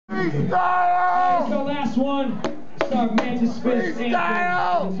Freestyle! Here's our last one. It's our Mantis spins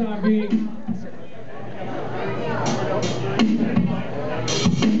anthem for the time being.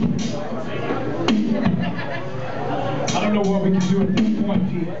 I don't know what we can do at this point,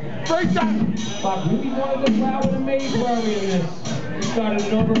 Pete. Freestyle! If I really wanted to plow with a maze, where are we in this? We started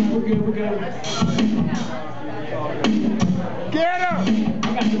it over, we're good, we're good. Get her!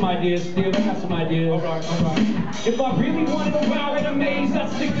 I got some ideas, Steve, I got some ideas. Alright. If I really wanted to wow in a maze, I'd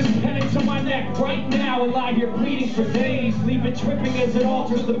stick this pennant to my neck right now and lie here bleeding for days. Leave it dripping as it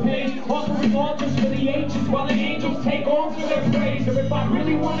alters the page, offering altars for the ages while the angels take arms for their praise. Or if I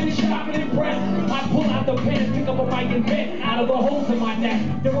really wanted to shock and impress, I'd pull out the pen, pick up a mic and vent out of the holes in my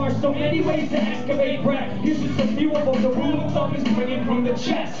neck. There are so many ways to excavate breath. Here's just a few of them. The rule of thumb is bringing from the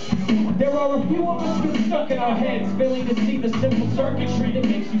chest. There are a few of us been stuck in our heads, failing to see the simple circuitry that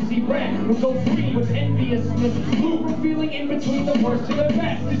makes you see red. We'll go free with enviousness, blue, feeling in between the worst and the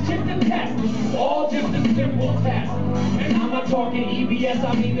best. It's just a test, this is all just a simple test. And I'm not talking EBS,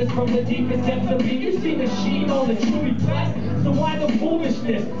 I mean this from the deepest depths of me. You see the sheen on the truly blessed, so why the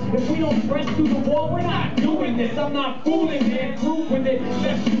foolishness? If we don't press through the wall, we're not doing this. I'm not fooling, man, group with it,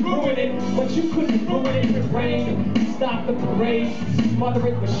 lest you ruin it. But you couldn't ruin it with rain. Stop the parade, smother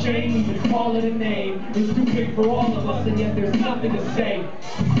it with shame, even call it a name. It's too big for all of us, and yet there's nothing to say.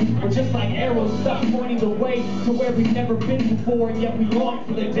 We're just like arrows stuck pointing the way to where we've never been before, and yet we long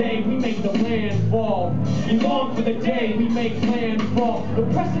for the day we make the land fall. We long for the day we make land fall.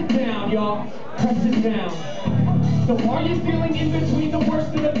 But press it down, y'all, press it down. So are you feeling in between the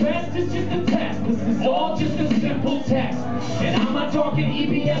worst and the best? It's just a test. This is all just a simple test. And I'm not talking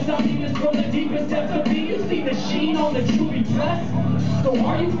EBS, I mean this from the deepest depths of me. You see the sheen on the truly blessed? So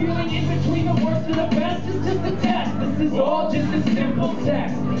are you feeling in between the worst and the best? It's just a test. This is all just a simple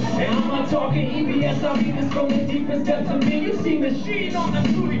test. And I'm not talking EBS, I mean this from the deepest depths of me. You see the sheen on the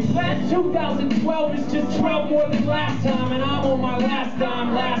truly blessed? 2012 is just 12 more than last time, and I'm on my last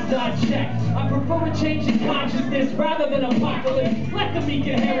dime, last I checked. I prefer a change in consciousness rather than apocalypse. Let the meek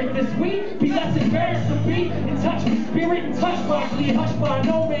inherit this week. Be less embarrassed to be in touch with spirit and touched by glee, hushed by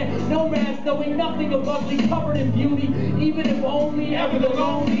no man's knowing nothing of ugly, covered in beauty. Even if only ever the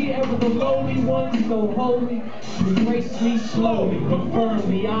lowly ones so holy. Embrace me slowly but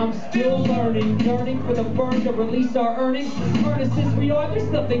firmly. I'm still learning, yearning for the burn to release our earnings. Earnest as we are, there's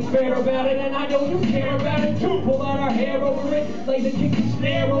nothing fair about it, and I know you care about it too. Pull out our hair over it, lay the kick and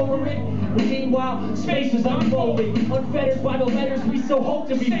snare over it. Meanwhile, space is unfolding, unfettered by the letters we so hope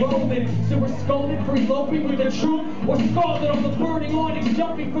to be rolling. So we're scolded for eloping with the truth, or scalded on the burning awnings,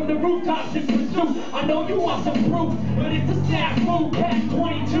 jumping from the rooftops in pursuit. I know you want some proof, but it's a snap move. Catch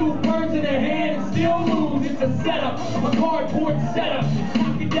 22 birds in their hand and still lose. It's a setup, a cardboard setup.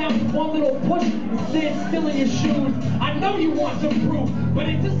 Knock it down with one little push and stand still in your shoes. I know you want some proof, but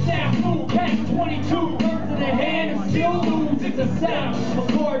it's a snap move. Catch 22 birds in their hand and still lose. It's a setup,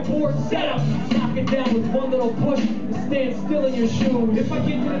 a cardboard setup. Knock it down with one little push and stand still in your shoes. If I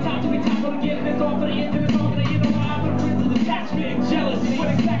get to the top, to the top of the game, it's all for the end, it's all for the end. I'm the prince of attachment and jealousy. What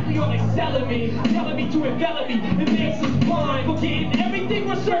exactly are they selling me? Telling me to envelop me. It makes us blind. Forgetting everything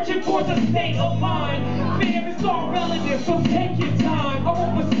we're searching for is a state of mind. Fam, it's all relative, so take your time. I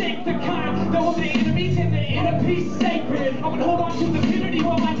won't mistake the kind. Though the enemies and the inner peace sacred. I would hold on to divinity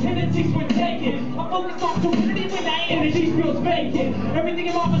while my tendencies were taken. I focus on fluidity when that energy feels vacant. Everything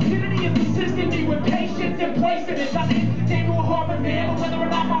in my vicinity is assisting me with patience and placement. I didn't stand to a harbor man, but whether or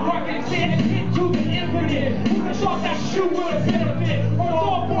not my heart can expand into the infinite. Who can chalk that shoe with a benefit? Or it's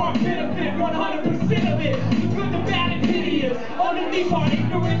all for our benefit, 100% of it. The good, the bad, and hideous. Underneath our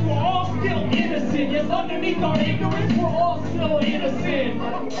ignorance, we're all still innocent. Yes, underneath our ignorance, we're all still innocent.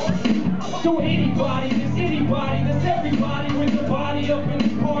 So anybody, that's everybody with the body up in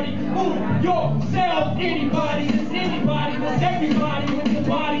this party. Move yourself. Anybody, that's everybody with the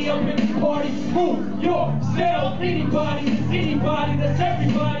body up in this party. Move yourself. Anybody, that's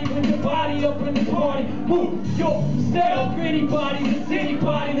everybody with the body up in this party. Move yourself. Anybody,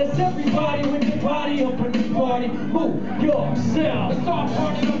 that's everybody with the body up in this party. Move yourself. The soft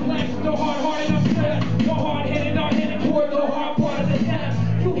part of the flesh, the hard-hearted upset, the hard-headed, hard-headed toward the hard part of the test.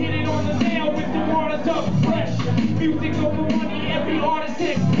 You hit it on the nail with the waters up fresh. Music over money, every artist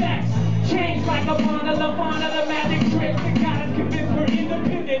expects. Change like a Lafana, the magic trick. The got us convinced we're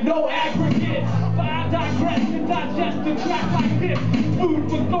independent, no aggregate. But I digress and digest the track like this. Food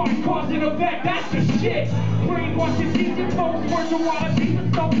for thought, cause and effect, that's the shit. Brainwashing teaching folks, words of water, deep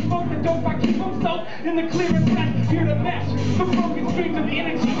and soap. Smoke the dope, I keep them soaked in the clearest breath. Here to mesh the broken streams of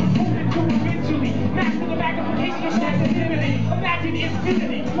energy. Hold it to eventually master the magnification of magnanimity. Imagine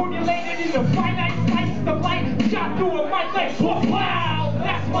infinity formulated into finite slices of light. Shot through a mic like wow,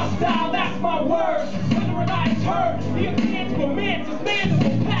 that's my style, that's my word. Whether or not it's heard, the intangible Mantis,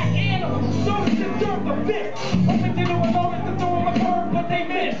 mandible, pack animals, so to deserve the fifth. Open to new moments to throw them a curve, but they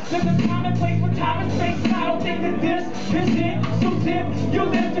miss. There's a time and place for time and space, and I don't think that this is it. So zip your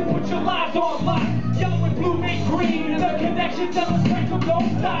lips and put your lives on lock. Yellow and blue make green, and the connections of the spectrum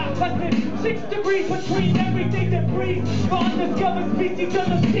don't stop. Less than 6 degrees between everything that breathes. The undiscovered species of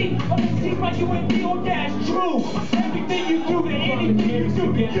the sea. Seems like you and me, oh yeah, it's true. Everything you do to anything you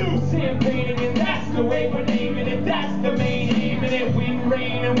do to you. Campaigning, and that's the way we're naming it. That's the main aim in it. Wind,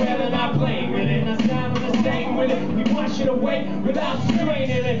 rain, and weather not blaming it. I sound on the same with it. We wash it away without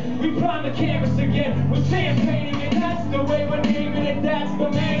straining it. We prime the canvas again with sand painting, and that's the way we're naming it. That's the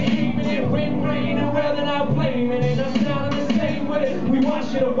main aim in it. Wind, rain, and weather not blaming it. I sound on the same with it. We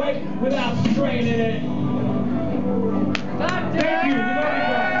wash it away without straining it. Thank you.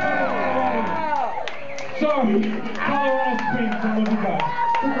 Sorry, Colorado Springs, some of you guys.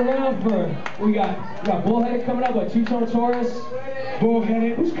 Stick around for, we got Bullheaded coming up, what, Two-Tone Taurus?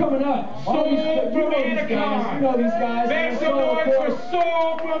 Bullheaded. Who's coming up? Soul from Anaconda. You know these guys. Make some noise for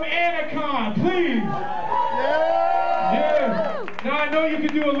Soul from Anaconda, please. Yeah. Now I know you can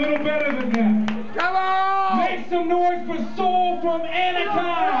do a little better than that. Come on! Make some noise for Soul from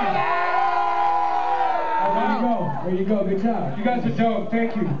Anaconda. There you go. Good job. You guys are dope.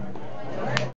 Thank you.